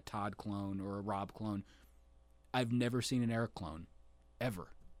clone or a Todd clone or a Rob clone. I've never seen an Erik clone, ever.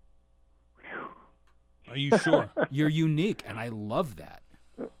 Are you sure? You're unique, and I love that.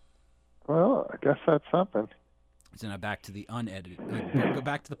 Well, I guess that's something. So now back to the unedited. Go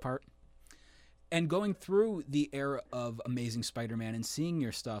back to the part. And going through the era of Amazing Spider-Man and seeing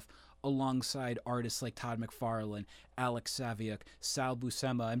your stuff alongside artists like Todd McFarlane, Alex Saviuk, Sal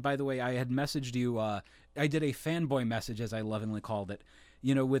Buscema. And by the way, I had messaged you, I did a fanboy message, as I lovingly called it,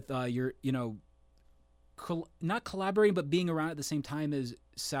 with your, not collaborating, but being around at the same time as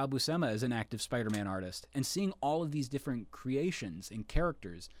Sal Buscema as an active Spider-Man artist, and seeing all of these different creations and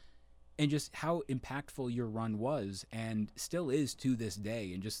characters, and just how impactful your run was and still is to this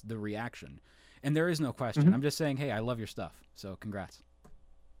day, and just the reaction. And there is no question. Mm-hmm. I'm just saying, hey, I love your stuff. So congrats.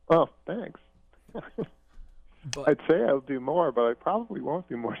 Oh, thanks. I'd say I'll do more, but I probably won't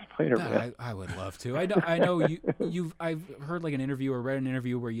do more Spider-Man. I would love to. I know I've heard like an interview or read an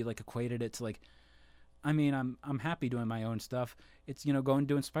interview where you like equated it to like, I mean, I'm happy doing my own stuff. It's, going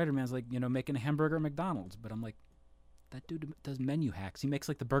doing Spider-Man's like, making a hamburger at McDonald's. But I'm like, that dude does menu hacks. He makes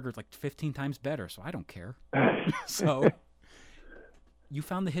like the burgers like 15 times better, so I don't care. So you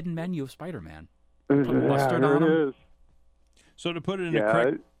found the hidden menu of Spider-Man. Put mustard on him. It is. So to put it in a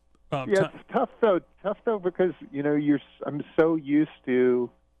correct... it's tough though, because, I'm so used to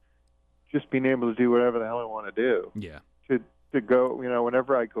just being able to do whatever the hell I want to do. Yeah. To go,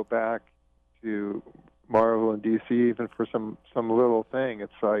 whenever I go back to Marvel and DC, even for some little thing,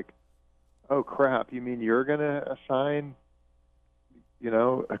 it's like, oh crap, you mean you're going to assign,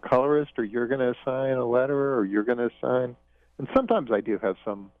 a colorist, or you're going to assign a letterer, or you're going to assign, and sometimes I do have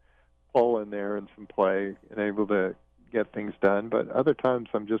some pull in there and some play and able to get things done, but other times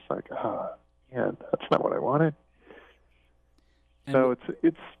I'm just like, yeah, that's not what I wanted. And so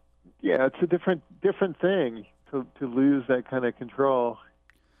it's a different thing to lose that kind of control.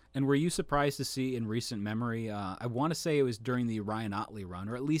 And were you surprised to see in recent memory, I want to say it was during the Ryan Otley run,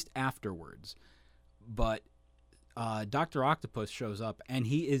 or at least afterwards, but Dr. Octopus shows up, and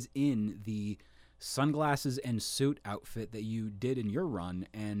he is in the sunglasses and suit outfit that you did in your run,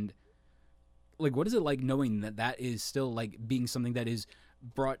 and like, what is it like knowing that is still like being something that is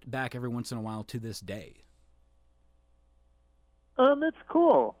brought back every once in a while to this day? It's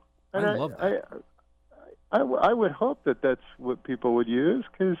cool. And I love that. I would hope that that's what people would use,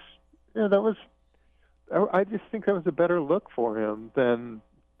 because that was. I just think that was a better look for him than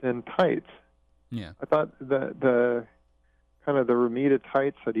tights. Yeah. I thought the kind of the Ramita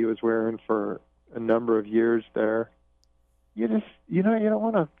tights that he was wearing for a number of years there. You don't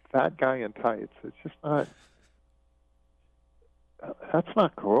want a fat guy in tights. It's just not. That's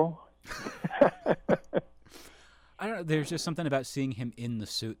not cool. I don't know. There's just something about seeing him in the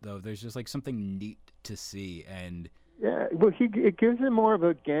suit, though. There's just like something neat to see, and yeah, well, it gives him more of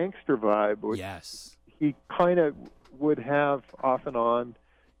a gangster vibe. Which yes, he kind of would have off and on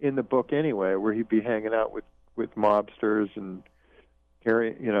in the book anyway, where he'd be hanging out with mobsters and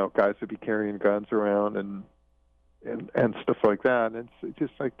guys would be carrying guns around and stuff like that. And it's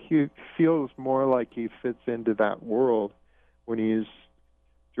just like he feels more like he fits into that world when he's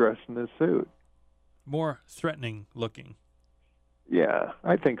dressed in a suit. More threatening looking. Yeah,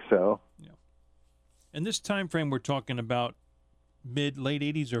 I think so. Yeah. And this time frame we're talking about late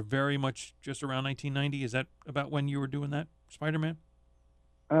 80s or very much just around 1990. Is that about when you were doing that, Spider-Man?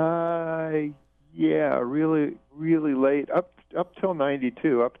 Yeah, really, really late, up till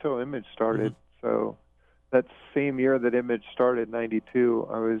 92, up till Image started. Mm-hmm. So that same year that Image started, 92,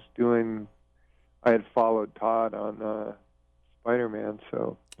 I had followed Todd on Spider-Man,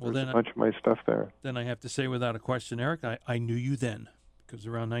 so there's a bunch of my stuff there. Then I have to say without a question, Eric, I knew you then, because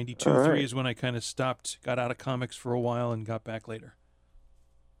around 92, right. 3 is when I kind of stopped, got out of comics for a while, and got back later.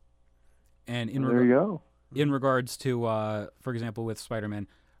 And there you go. In regards to, for example, with Spider-Man,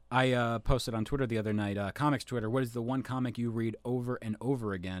 I posted on Twitter the other night, comics Twitter, what is the one comic you read over and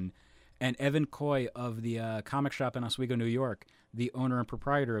over again? And Evan Coy of the comic shop in Oswego, New York, the owner and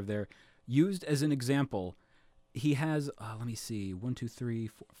proprietor of there, used as an example, he has, let me see,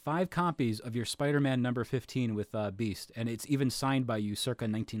 5 copies of your Spider-Man number 15 with Beast, and it's even signed by you circa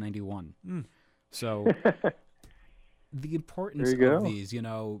 1991. Mm. So the importance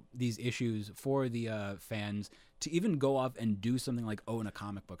of these issues for the fans to even go off and do something like own a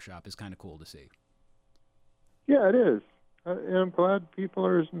comic book shop is kind of cool to see. Yeah, it is. And I'm glad people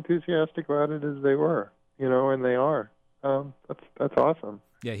are as enthusiastic about it as they were, and they are. That's awesome.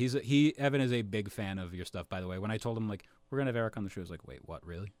 Yeah, Evan is a big fan of your stuff, by the way. When I told him, like, we're going to have Eric on the show, he was like, wait, what,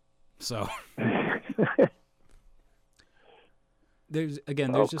 really? So there's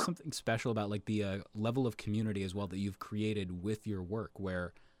just something special about, like, the level of community as well that you've created with your work,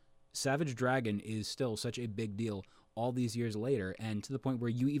 where Savage Dragon is still such a big deal all these years later, and to the point where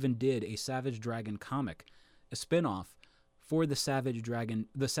you even did a Savage Dragon comic, a spin-off for the Savage Dragon,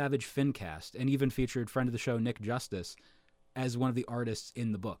 the Savage Fincast, and even featured friend of the show Nick Justice as one of the artists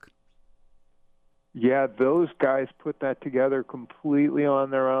in the book. Yeah, those guys put that together completely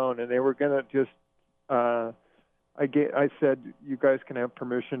on their own, and they were going to just I said, you guys can have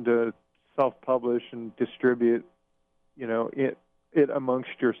permission to self-publish and distribute, it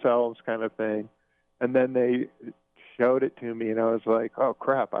amongst yourselves kind of thing. And then they showed it to me, and I was like, oh,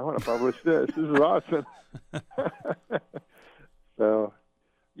 crap, I want to publish this. This is awesome. So,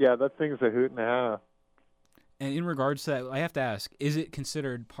 yeah, that thing's a hoot and a half. And in regards to that, I have to ask, is it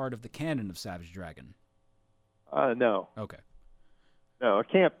considered part of the canon of Savage Dragon? No. Okay. No, it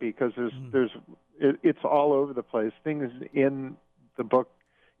can't be, because it's all over the place. Things in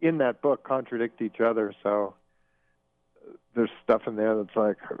that book contradict each other, so there's stuff in there that's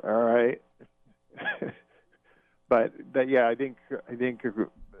like, all right. But yeah, I think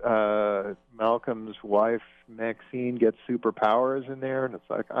Malcolm's wife Maxine gets superpowers in there, and it's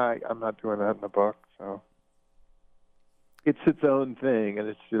like I'm not doing that in the book. So it's its own thing, and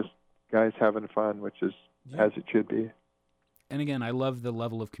it's just guys having fun, which is as it should be. And again, I love the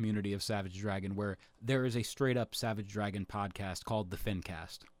level of community of Savage Dragon, where there is a straight-up Savage Dragon podcast called The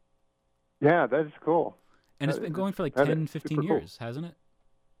Fincast. Yeah, that is cool. And it's been going for like 10, 15 years, hasn't it?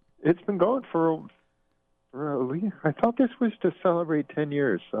 It's been going for I thought this was to celebrate 10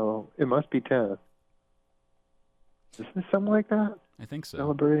 years, so it must be 10. Isn't it something like that? I think so.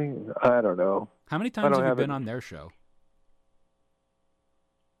 Celebrating? I don't know. How many times have you been on their show?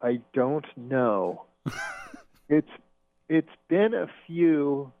 I don't know. It's been a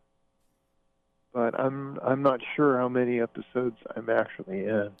few, but I'm not sure how many episodes I'm actually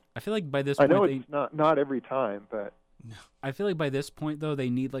in. I feel like by this point, I know it's not every time, but I feel like by this point, though, they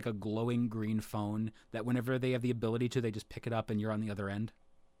need like a glowing green phone that whenever they have the ability to, they just pick it up and you're on the other end.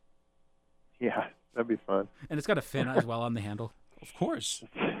 Yeah, that'd be fun. And it's got a fin as well on the handle. Of course.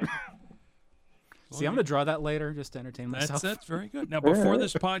 See, I'm going to draw that later just to entertain myself. That's very good. Now, before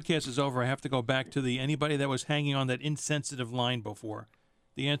this podcast is over, I have to go back to anybody that was hanging on that insensitive line before.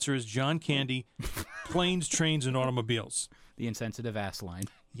 The answer is John Candy, planes, trains, and automobiles. The insensitive ass line.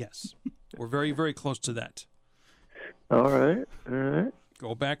 Yes. We're very, very close to that. All right.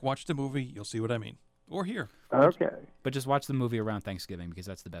 Go back, watch the movie. You'll see what I mean. Or here. Okay. But just watch the movie around Thanksgiving because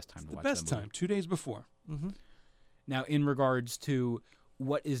that's the best time to watch Best that movie. time, 2 days before. Now, in regards to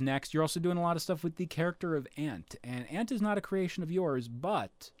what is next, you're also doing a lot of stuff with the character of Ant. And Ant is not a creation of yours,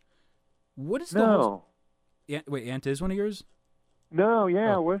 but what is the whole... Wait, Ant is one of yours? No,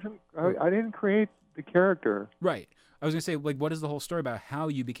 yeah, Oh. it wasn't. I didn't create the character. Right. I was going to say, like, what is the whole story about how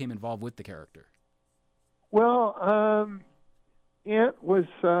you became involved with the character? Well, Ant was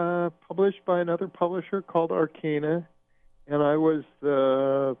published by another publisher called Arcana, and I was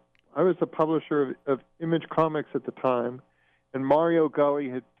the publisher of Image Comics at the time, and Mario Gully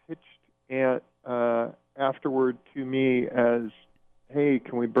had pitched Ant afterward to me as, hey,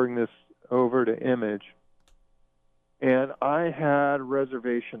 can we bring this over to Image? And I had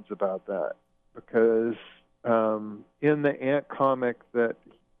reservations about that because in the Ant comic that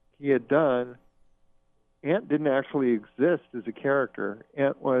he had done, Ant didn't actually exist as a character.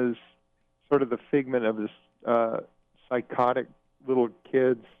 Ant was sort of the figment of this psychotic little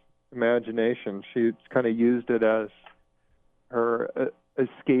kid's imagination. She kind of used it as her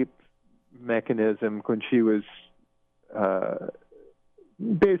escape mechanism when she was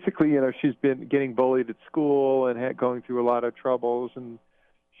basically, she's been getting bullied at school and going through a lot of troubles, and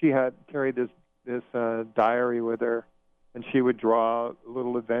she had carried this diary with her, and she would draw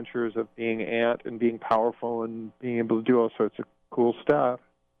little adventures of being Ant and being powerful and being able to do all sorts of cool stuff.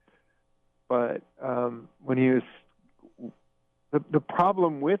 But when he was, the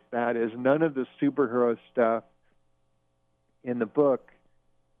problem with that is none of the superhero stuff in the book,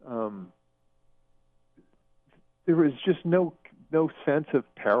 there was just no sense of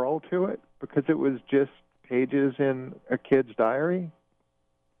peril to it because it was just pages in a kid's diary.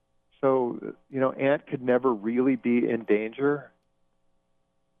 So, Ant could never really be in danger.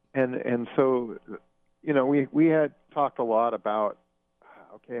 And so, we had talked a lot about,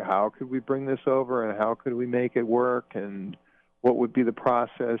 okay, how could we bring this over and how could we make it work and what would be the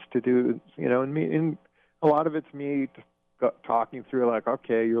process to do, and a lot of it's me talking through like,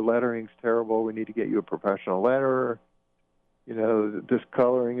 okay, your lettering's terrible. We need to get you a professional letterer. This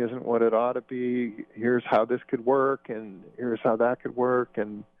coloring isn't what it ought to be. Here's how this could work, and here's how that could work,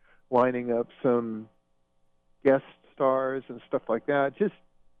 and lining up some guest stars and stuff like that. Just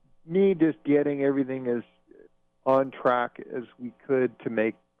me just getting everything as on track as we could to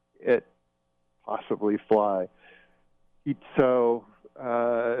make it possibly fly. So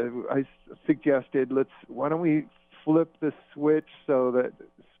I suggested, why don't we flip the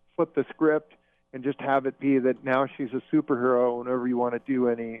script and just have it be that now she's a superhero. Whenever you want to do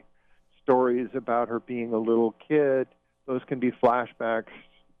any stories about her being a little kid, those can be flashbacks,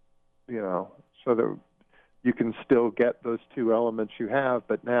 so that you can still get those two elements you have,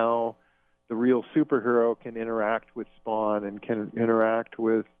 but now the real superhero can interact with Spawn and can interact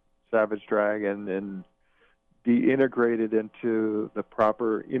with Savage Dragon and be integrated into the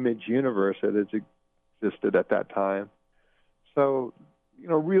proper Image universe that has existed at that time. So,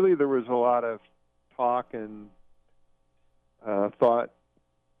 really there was a lot of talk and thought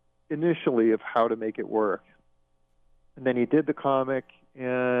initially of how to make it work. And then he did the comic,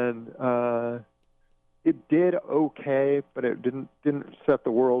 and it did okay, but it didn't set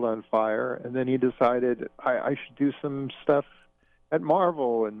the world on fire. And then he decided I should do some stuff at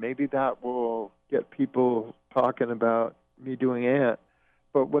Marvel, and maybe that will get people talking about me doing Ant.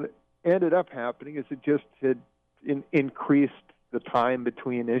 But what ended up happening is it just had increased the time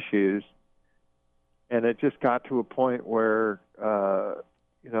between issues, and it just got to a point where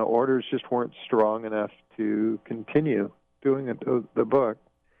orders just weren't strong enough to continue doing the book.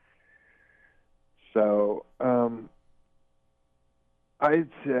 So I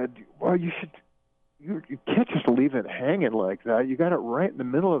said, well, you can't just leave it hanging like that. You got it right in the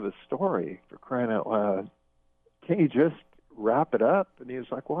middle of the story, for crying out loud. Can't you just wrap it up? And he was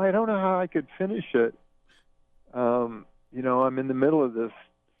like, well, I don't know how I could finish it. I'm in the middle of this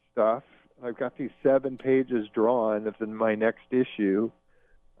stuff. I've got these 7 pages drawn of my next issue,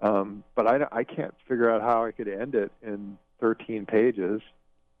 but I can't figure out how I could end it in 13 pages.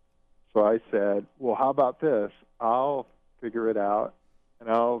 So I said, well, how about this? I'll figure it out, and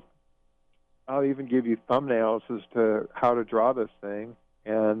I'll even give you thumbnails as to how to draw this thing,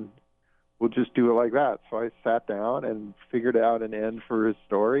 and we'll just do it like that. So I sat down and figured out an end for his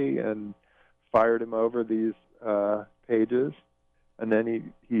story and fired him over these pages, and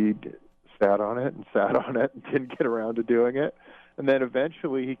then he sat on it and didn't get around to doing it. And then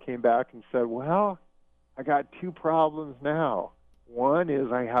eventually he came back and said, well, I got 2 problems now. One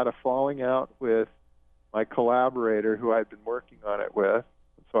is I had a falling out with my collaborator who I'd been working on it with.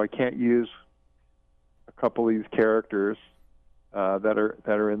 so I can't use a couple of these characters that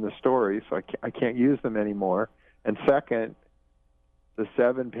are in the story, so I can't use them anymore. And second, the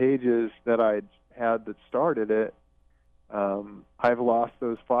 7 pages that I had that started it, I've lost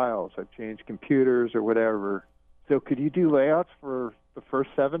those files. I've changed computers or whatever. So could you do layouts for the first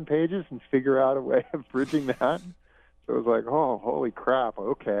 7 pages and figure out a way of bridging that? So it was like, oh, holy crap,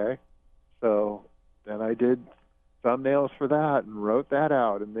 okay. So then I did thumbnails for that and wrote that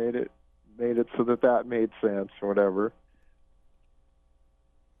out and made it so that made sense or whatever.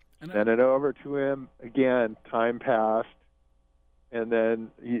 And sent it over to him again. Time passed, and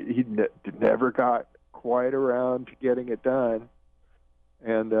then he never got quite around to getting it done.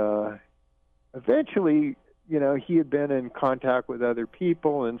 And eventually, you know, he had been in contact with other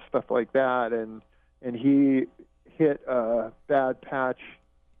people and stuff like that, and he hit a bad patch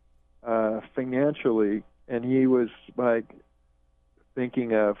financially, and he was like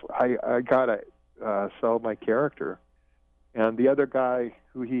thinking of, I gotta sell my character. And the other guy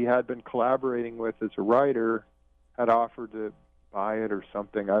who he had been collaborating with as a writer had offered to buy it or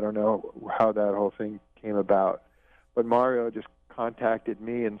something. I don't know how that whole thing came about. But Mario just contacted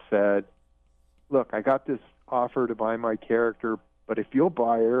me and said, look, I got this offer to buy my character, but if you'll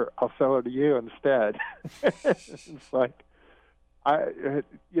buy her, I'll sell her to you instead. It's like, this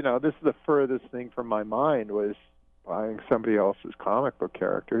is the furthest thing from my mind was buying somebody else's comic book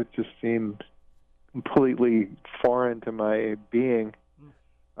character. It just seemed completely foreign to my being.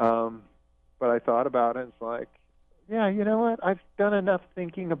 But I thought about it, and it's like, yeah, you know what? I've done enough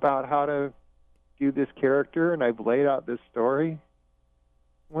thinking about how to do this character, and I've laid out this story.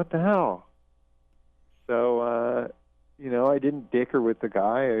 What the hell? So, I didn't dicker with the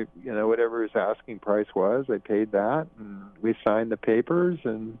guy. Whatever his asking price was, I paid that, and we signed the papers,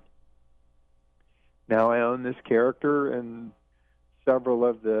 and now I own this character and several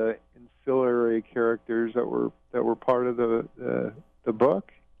of the ancillary characters that were part of the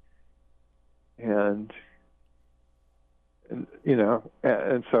book, and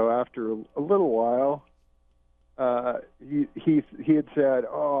so after a little while, he had said,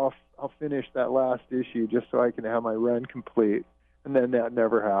 "Oh, I'll finish that last issue just so I can have my run complete," and then that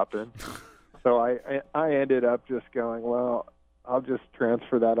never happened. So I ended up just going, well, I'll just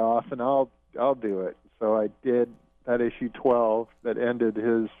transfer that off and I'll do it. So I did that issue 12 that ended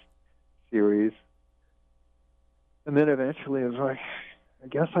his series, and then eventually I was like, I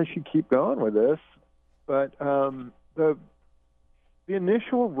guess I should keep going with this. But the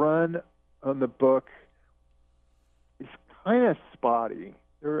initial run on the book is kind of spotty.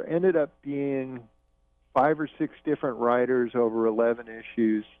 There ended up being 5 or 6 different writers over 11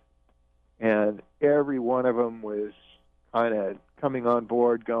 issues, and every one of them was kind of coming on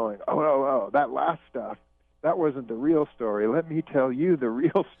board going, oh, that last stuff, that wasn't the real story. Let me tell you the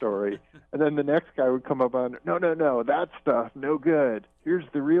real story. And then the next guy would come up on, no, that stuff, no good. Here's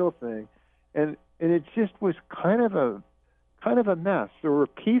the real thing. And it just was kind of a mess. There were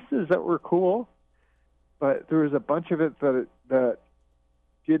pieces that were cool, but there was a bunch of it that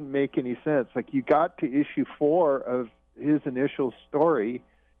didn't make any sense. Like, you got to issue 4 of his initial story,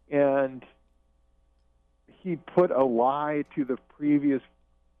 and he put a lie to the previous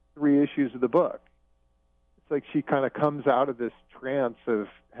 3 issues of the book. It's like she kind of comes out of this trance of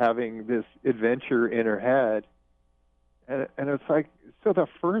having this adventure in her head, and it's like, so the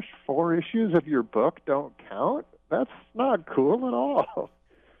first 4 issues of your book don't count? That's not cool at all.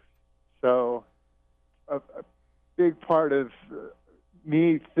 So a big part of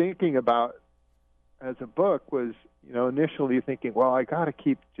me thinking about as a book was, initially thinking, well, I got to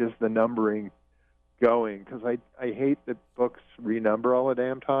keep just the numbering going, because I hate that books renumber all the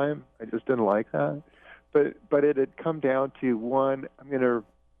damn time. I just didn't like that. But it had come down to, one,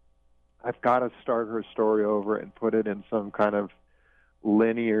 I've got to start her story over and put it in some kind of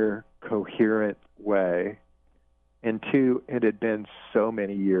linear, coherent way. And 2, it had been so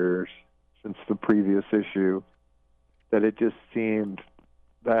many years since the previous issue that it just seemed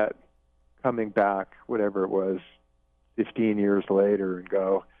that coming back, whatever it was, 15 years later, and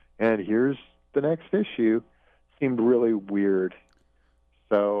go, and here's the next issue, seemed really weird.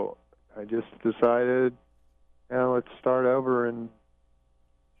 So I just decided, let's start over and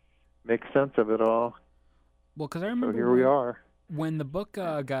make sense of it all. Well, because I remember, so here we are. When the book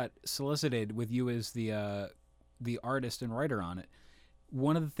got solicited with you as the artist and writer on it,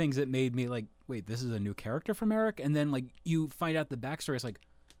 one of the things that made me like, wait, this is a new character from Erik? And then, like, you find out the backstory. It's like,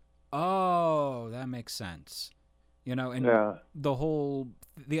 oh, that makes sense. And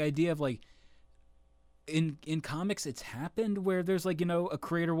the idea of, like, in comics, it's happened where there's, like, a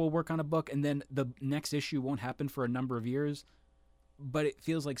creator will work on a book and then the next issue won't happen for a number of years. but it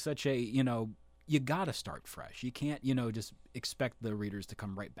feels like such a, you got to start fresh. You can't, just expect the readers to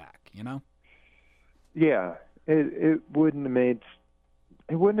come right back, Yeah, it wouldn't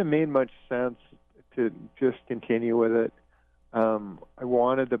have made much sense to just continue with it. I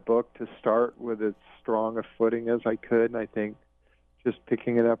wanted the book to start with as strong a footing as I could, and I think just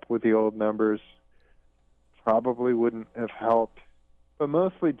picking it up with the old numbers probably wouldn't have helped. But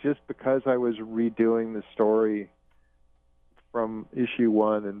mostly just because I was redoing the story from issue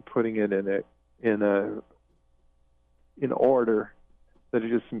 1 and putting it in order, that it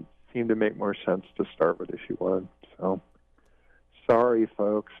just seemed to make more sense to start with issue 1. So sorry,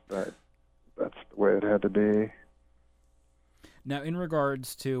 folks, but that's the way it had to be. Now, in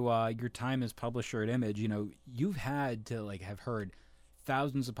regards to your time as publisher at Image, you've had to have heard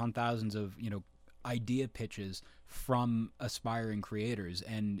thousands upon thousands of idea pitches from aspiring creators.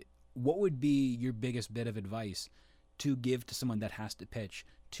 And what would be your biggest bit of advice to give to someone that has to pitch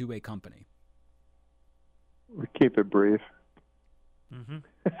to a company? We keep it brief. Mm-hmm.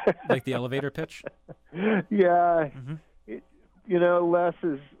 Like the elevator pitch? Yeah. Mm-hmm.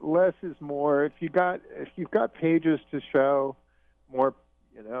 Less is more. If you've got pages to show, more.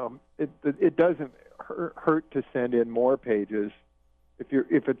 It doesn't hurt to send in more pages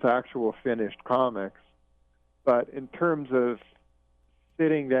if it's actual finished comics. But in terms of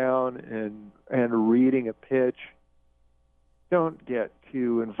sitting down and reading a pitch, don't get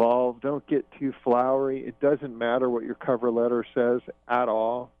too involved. Don't get too flowery. It doesn't matter what your cover letter says at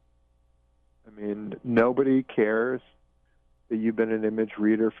all. I mean, nobody cares that you've been an Image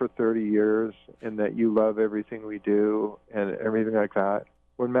reader for 30 years and that you love everything we do and everything like that.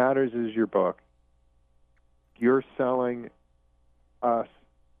 What matters is your book. You're selling us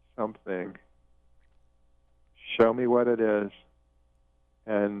something. Show me what it is.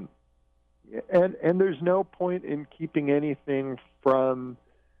 And there's no point in keeping anything from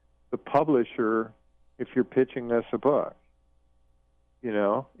the publisher if you're pitching us a book.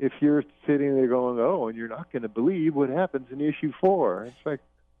 If you're sitting there going, oh, and you're not going to believe what happens in issue 4. It's like,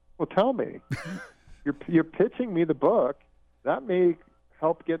 well, tell me. You're pitching me the book. That may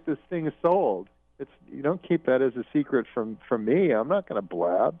help get this thing sold. You don't keep that as a secret from me. I'm not going to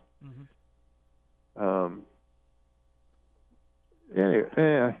blab. Mm-hmm.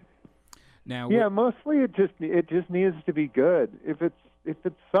 Anyway, now, yeah, mostly it just needs to be good. If it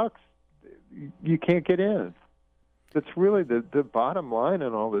sucks, you can't get in. That's really the bottom line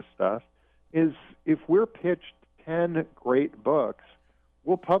in all this stuff. Is if we're pitched 10 great books,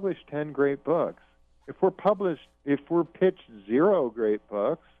 we'll publish 10 great books. If we're pitched 0 great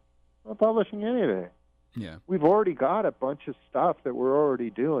books, we're not publishing anything. Yeah, We've already got a bunch of stuff that we're already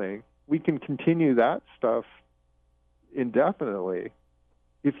doing. We can continue that stuff indefinitely.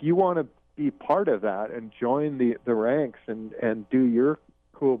 If you want to be part of that and join the ranks and do your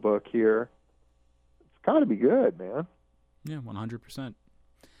cool book here, it's got to be good, man. Yeah, 100%.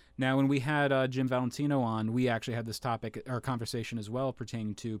 Now, when we had Jim Valentino on, we actually had this topic or conversation as well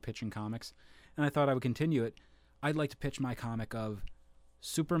pertaining to pitching comics, and I thought I would continue it. I'd like to pitch my comic of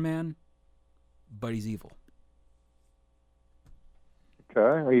Superman, but he's evil. Okay,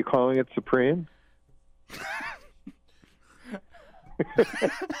 are you calling it Supreme?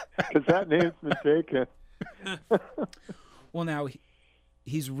 Because that name's been taken. Well, now,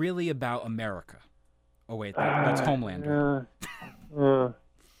 he's really about America. Oh, wait, that's Homelander.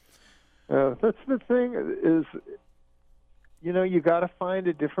 That's the thing is, you got to find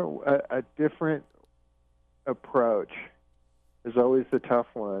a different approach. Is always the tough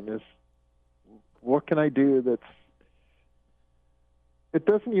one. Is what can I do that's? It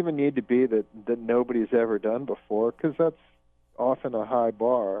doesn't even need to be that nobody's ever done before, because that's often a high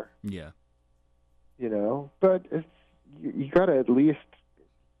bar. Yeah. But you got to at least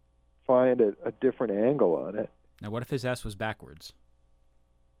find a different angle on it. Now, what if his S was backwards?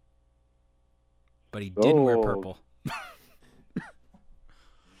 But he didn't wear purple.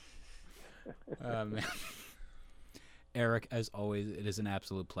 Man. Erik, as always, it is an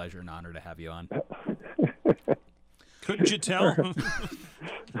absolute pleasure and honor to have you on. Couldn't you tell?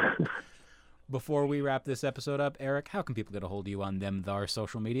 Before we wrap this episode up, Erik, how can people get a hold of you on our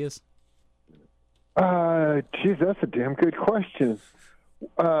social medias? Geez, that's a damn good question.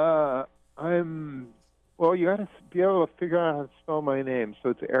 You got to be able to figure out how to spell my name. So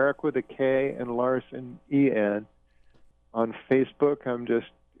it's Erik with a K and Larsen, E-N. On Facebook, I'm just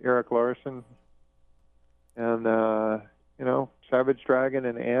Erik Larsen. And, Savage Dragon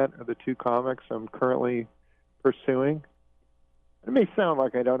and Ant are the 2 comics I'm currently pursuing. It may sound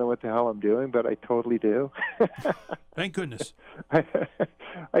like I don't know what the hell I'm doing, but I totally do. Thank goodness. I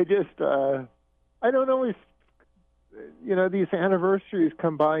just, I don't always these anniversaries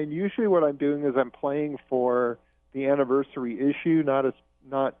come by, and usually what I'm doing is I'm playing for the anniversary issue,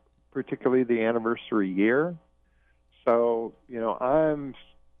 not particularly the anniversary year. So, I'm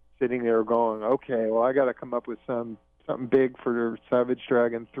sitting there going, okay, well, I got to come up with something big for Savage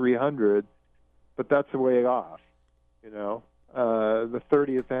Dragon 300, but that's a way off, The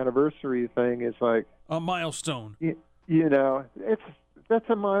 30th anniversary thing is like a milestone. That's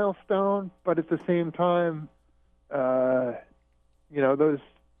a milestone, but at the same time, those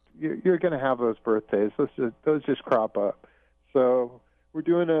you're going to have those birthdays. Those just crop up. So we're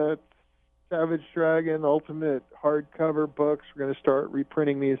doing a Savage Dragon Ultimate hardcover books. We're going to start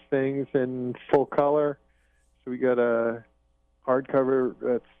reprinting these things in full color. So we got a hardcover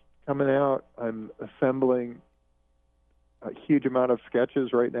that's coming out. I'm assembling a huge amount of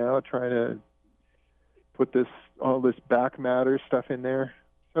sketches right now, trying to put all this back matter stuff in there.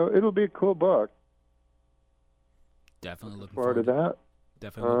 So it'll be a cool book. Definitely looking forward to that.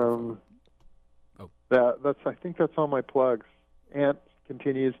 Definitely looking forward. I think that's all my plugs. Ant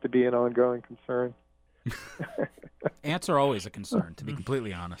continues to be an ongoing concern. Ants are always a concern, to be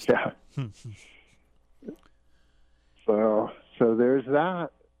completely honest. Yeah. So there's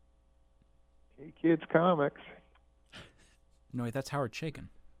that. Hey Kids Comics. No, wait, that's Howard Chaykin.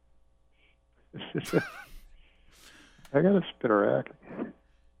 I got a spinner rack.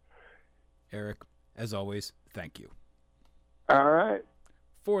 Erik, as always, thank you. All right.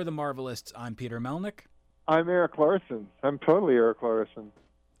 For the Marvelists, I'm Peter Melnick. I'm Erik Larsen. I'm totally Erik Larsen.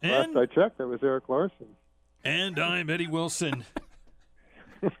 And, Last I checked, that was Erik Larsen. And I'm Eddie Wilson.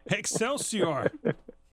 Excelsior!